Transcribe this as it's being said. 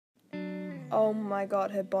Oh my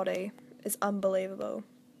god, her body is unbelievable.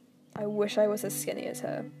 I wish I was as skinny as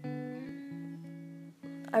her.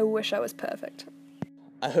 I wish I was perfect.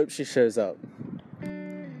 I hope she shows up.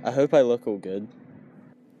 I hope I look all good.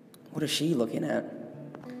 What is she looking at?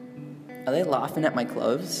 Are they laughing at my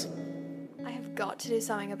clothes? I have got to do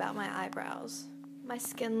something about my eyebrows. My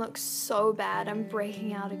skin looks so bad, I'm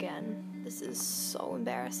breaking out again. This is so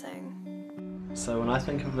embarrassing. So when I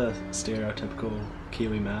think of the stereotypical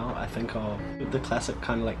Kiwi male, I think of the classic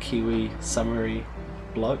kind of like Kiwi summery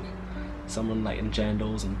bloke. Someone like in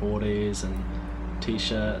jandals and boardies and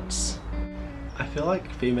t-shirts. I feel like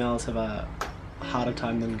females have a harder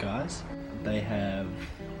time than guys. They have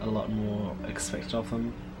a lot more expected of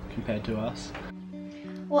them compared to us.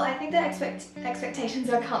 Well, I think that expectations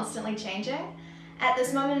are constantly changing. At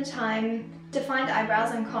this moment in time, defined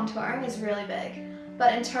eyebrows and contouring is really big.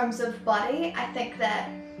 But in terms of body, I think that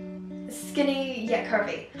skinny yet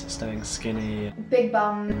curvy. Staying skinny, big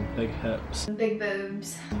bum, big hips, big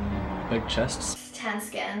boobs, big chests, tan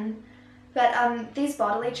skin. But these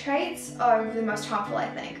bodily traits are the most harmful, I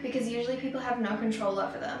think, because usually people have no control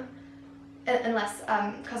over them unless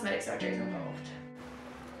cosmetic surgery is involved.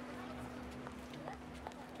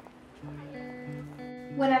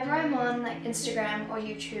 Whenever I'm on like Instagram or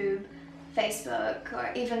YouTube, Facebook or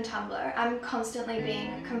even Tumblr, I'm constantly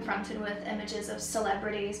being confronted with images of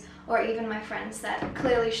celebrities or even my friends that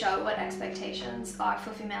clearly show what expectations are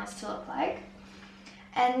for females to look like.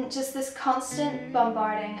 And just this constant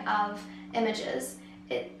bombarding of images,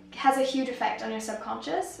 it has a huge effect on your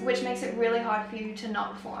subconscious, which makes it really hard for you to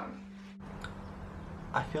not perform.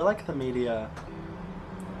 I feel like the media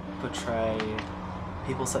portray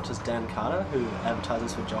people such as Dan Carter, who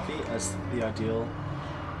advertises for Jockey, as the ideal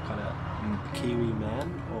kind of Kiwi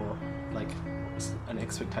man, or like an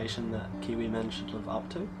expectation that Kiwi men should live up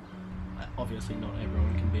to. Obviously not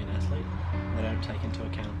everyone can be an athlete. They don't take into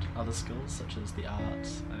account other skills such as the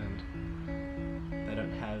arts, and they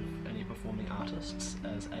don't have any performing artists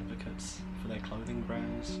as advocates for their clothing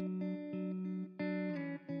brands.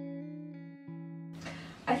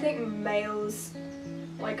 I think males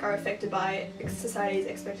are affected by society's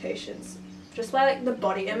expectations. Just by the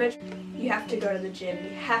body image, you have to go to the gym,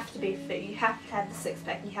 you have to be fit, you have to have the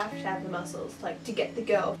six-pack, you have to have the muscles, to get the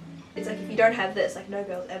girl. It's if you don't have this, no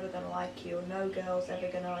girl's ever gonna like you, or no girl's ever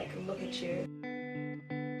gonna look at you.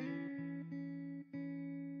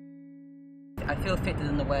 I feel affected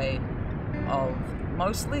in the way of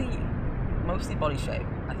mostly body shape.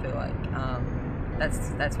 I feel like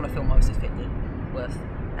that's what I feel most affected with,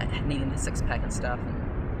 needing the six-pack and stuff,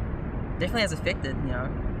 and definitely has affected,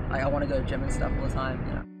 I want to go to the gym and stuff all the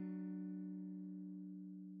time,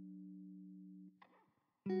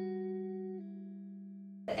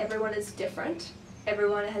 Everyone is different.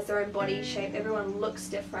 Everyone has their own body shape. Everyone looks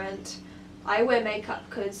different. I wear makeup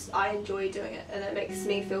because I enjoy doing it, and it makes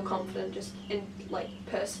me feel confident just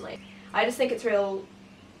personally. I just think it's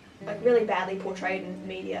really badly portrayed in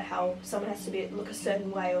media how someone has to look a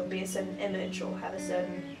certain way or be a certain image or have a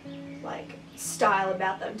certain style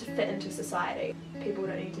about them to fit into society. People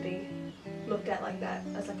don't need to be looked at like that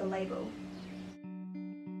as a label.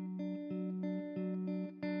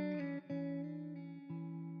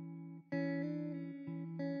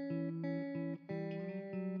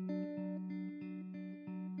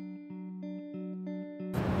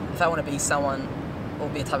 If I want to be someone or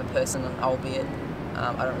be a type of person, I'll be it.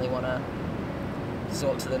 I don't really want to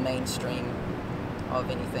resort to the mainstream of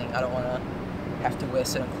anything. I don't want to have to wear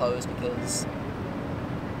certain clothes because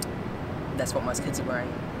that's what most kids are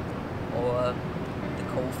wearing, or the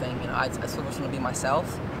cool thing. I sort of just want to be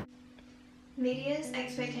myself. Media's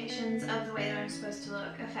expectations of the way that I'm supposed to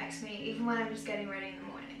look affects me even when I'm just getting ready in the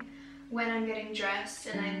morning. When I'm getting dressed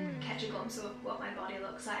and I catch a glimpse of what my body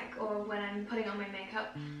looks like, or when I'm putting on my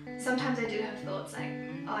makeup, sometimes I do have thoughts like,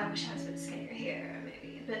 oh, I wish I was a bit skinnier here, or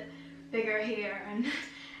maybe a bit bigger here, and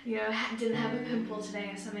didn't have a pimple today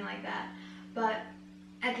or something like that. But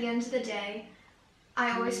at the end of the day,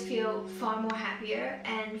 I always feel far more happier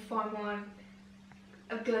and far more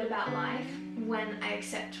good about life when I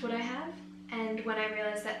accept what I have, and when I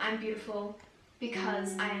realize that I'm beautiful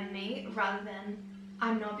because I am me, rather than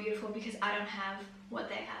I'm not beautiful because I don't have what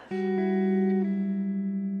they have.